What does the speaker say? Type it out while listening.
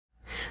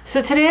So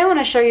today I want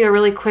to show you a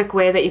really quick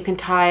way that you can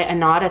tie a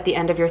knot at the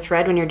end of your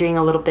thread when you're doing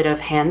a little bit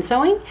of hand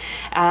sewing.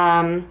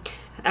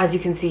 As you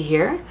can see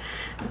here,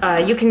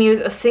 you can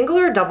use a single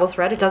or a double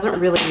thread, it doesn't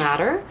really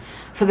matter.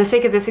 For the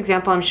sake of this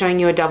example, I'm showing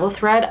you a double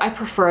thread. I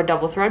prefer a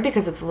double thread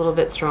because it's a little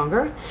bit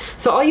stronger.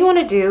 So all you want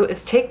to do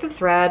is take the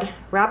thread,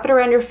 wrap it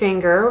around your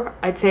finger,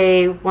 I'd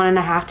say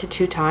 1.5 to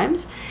 2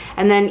 times,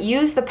 and then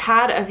use the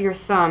pad of your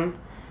thumb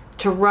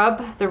to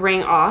rub the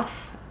ring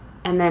off,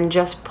 and then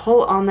just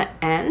pull on the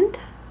end,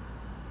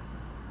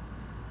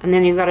 and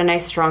then you've got a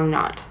nice strong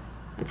knot.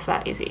 It's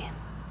that easy.